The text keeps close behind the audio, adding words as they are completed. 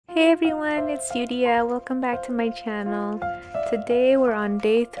everyone, it's Yudia. Welcome back to my channel. Today we're on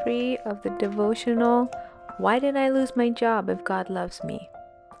day 3 of the devotional, Why Did I Lose My Job If God Loves Me?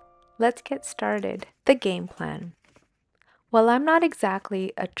 Let's get started. The game plan. While I'm not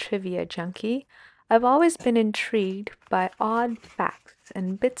exactly a trivia junkie, I've always been intrigued by odd facts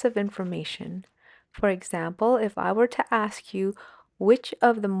and bits of information. For example, if I were to ask you which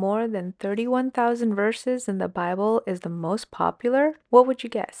of the more than 31,000 verses in the Bible is the most popular, what would you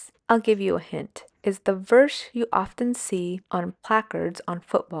guess? I'll give you a hint. It's the verse you often see on placards on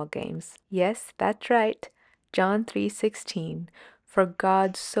football games. Yes, that's right. John 3:16. For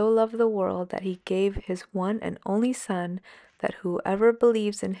God so loved the world that he gave his one and only Son, that whoever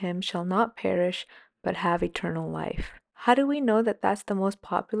believes in him shall not perish, but have eternal life. How do we know that that's the most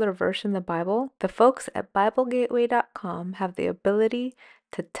popular verse in the Bible? The folks at BibleGateway.com have the ability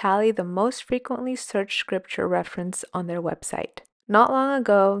to tally the most frequently searched scripture reference on their website. Not long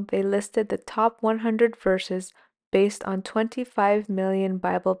ago, they listed the top 100 verses based on 25 million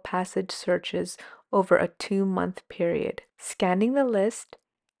Bible passage searches over a 2-month period. Scanning the list,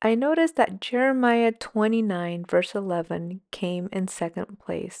 I noticed that Jeremiah 29 verse 11 came in second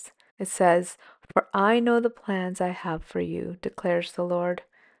place. It says, "For I know the plans I have for you, declares the Lord,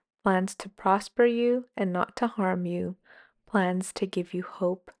 plans to prosper you and not to harm you, plans to give you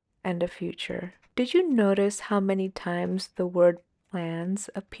hope and a future." Did you notice how many times the word plans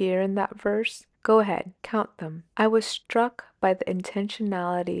appear in that verse? Go ahead, count them. I was struck by the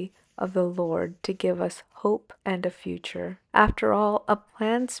intentionality of the Lord to give us hope and a future. After all, a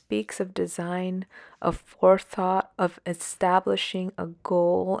plan speaks of design, of forethought, of establishing a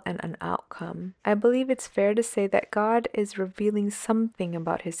goal and an outcome. I believe it's fair to say that God is revealing something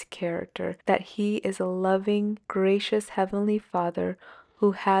about his character, that he is a loving, gracious Heavenly Father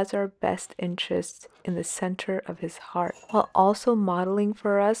who has our best interests in the center of his heart, while also modeling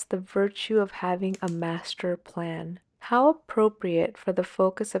for us the virtue of having a master plan. How appropriate for the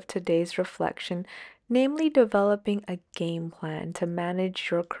focus of today's reflection, namely developing a game plan to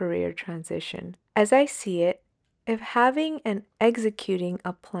manage your career transition. As I see it, if having and executing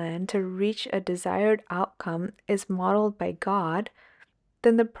a plan to reach a desired outcome is modeled by God,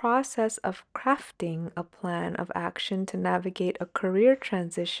 then the process of crafting a plan of action to navigate a career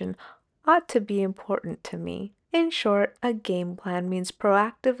transition ought to be important to me. In short, a game plan means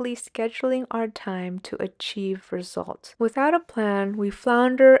proactively scheduling our time to achieve results. Without a plan, we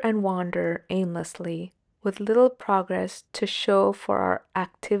flounder and wander aimlessly, with little progress to show for our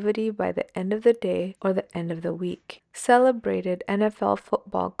activity by the end of the day or the end of the week. Celebrated NFL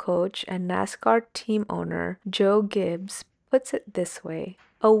football coach and NASCAR team owner Joe Gibbs puts it this way: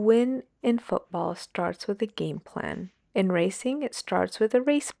 a win in football starts with a game plan. In racing, it starts with a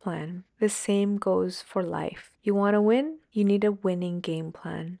race plan. The same goes for life. You want to win? You need a winning game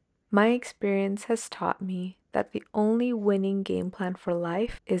plan. My experience has taught me that the only winning game plan for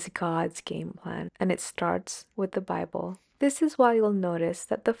life is God's game plan, and it starts with the Bible. This is why you'll notice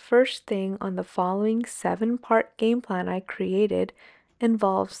that the first thing on the following 7-part game plan I created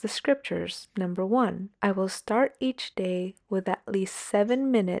involves the scriptures. Number 1, I will start each day with at least 7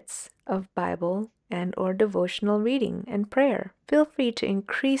 minutes of Bible and or devotional reading and prayer. Feel free to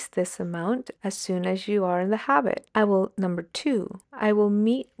increase this amount as soon as you are in the habit. Number 2, I will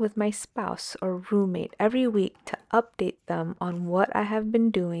meet with my spouse or roommate every week to update them on what I have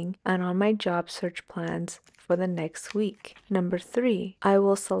been doing and on my job search plans for the next week. Number 3, I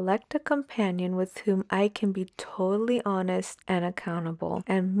will select a companion with whom I can be totally honest and accountable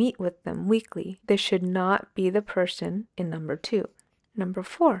and meet with them weekly. This should not be the person in number 2. Number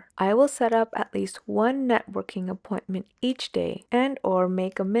 4, I will set up at least one networking appointment each day and or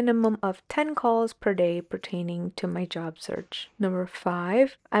make a minimum of 10 calls per day pertaining to my job search. Number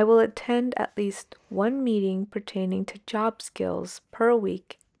 5, I will attend at least one meeting pertaining to job skills per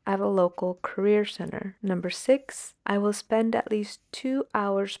week at a local career center. Number 6, I will spend at least 2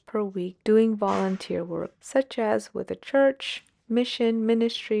 hours per week doing volunteer work, such as with a church, mission,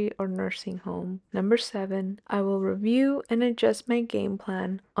 ministry, or nursing home. Number 7, I will review and adjust my game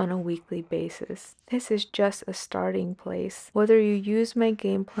plan on a weekly basis. This is just a starting place. Whether you use my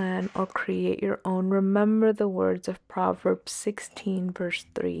game plan or create your own, remember the words of Proverbs 16 verse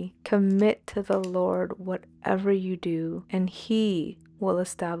 3. Commit to the Lord whatever you do, and he will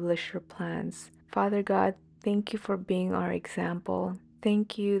establish your plans. Father God, thank you for being our example.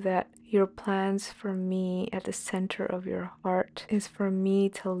 Thank you that your plans for me at the center of your heart is for me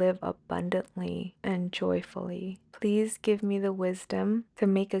to live abundantly and joyfully. Please give me the wisdom to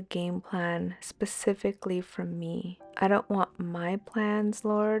make a game plan specifically for me. I don't want my plans,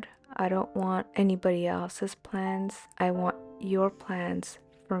 Lord. I don't want anybody else's plans. I want your plans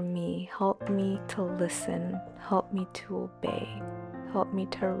for me. Help me to listen. Help me to obey. Help me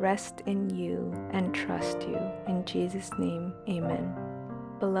to rest in you and trust you. In Jesus' name, amen.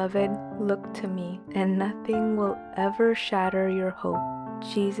 Beloved, look to me, and nothing will ever shatter your hope.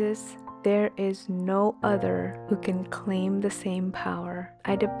 Jesus, there is no other who can claim the same power.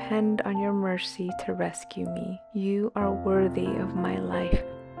 I depend on your mercy to rescue me. You are worthy of my life.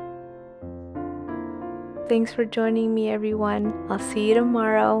 Thanks for joining me, everyone. I'll see you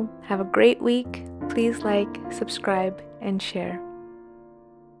tomorrow. Have a great week. Please like, subscribe, and share.